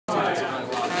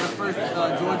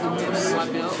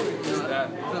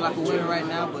feel like a winner right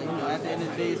now, but at the end of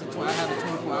the day, I have a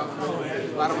 24-hour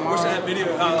by tomorrow. Worry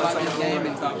about this game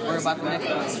and worry about the next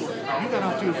one. You got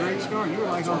off to a great start. You were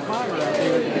like on fire out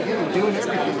there at the beginning, doing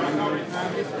everything.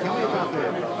 Tell me about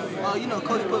that.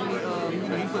 Coach put me,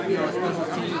 he put me on special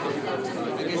teams.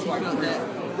 I guess he felt that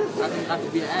I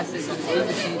could be an asset to the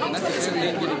special team, and that's a very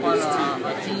important part of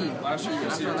our team. I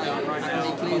feel like I can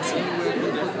make plays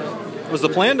anywhere. Was the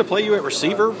plan to play you at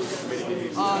receiver?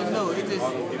 No, it just,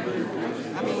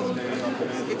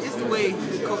 it's the way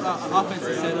the offense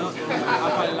is set up.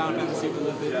 I'll probably line up at receiver a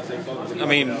little bit. I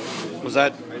mean, was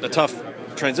that a tough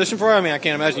transition for you? I mean, I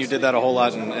can't imagine you did that a whole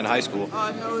lot in high school.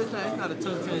 No, it's not a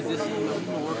tough transition. We've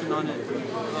been working on it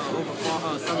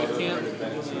over summer camp.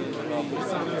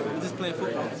 We're just playing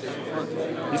football.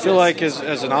 You feel like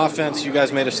as an offense, you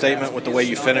guys made a statement with the way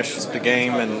you finished the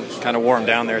game and kind of wore them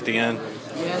down there at the end?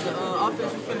 Yeah, the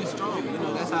offense, we finished strong.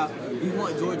 That's how we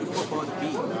want Georgia football to be.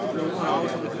 We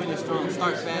always want to finish strong,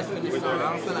 start fast, finish strong.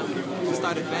 I don't feel like we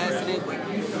started fast today, but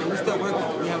we're still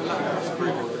working. We have a lot to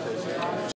improve.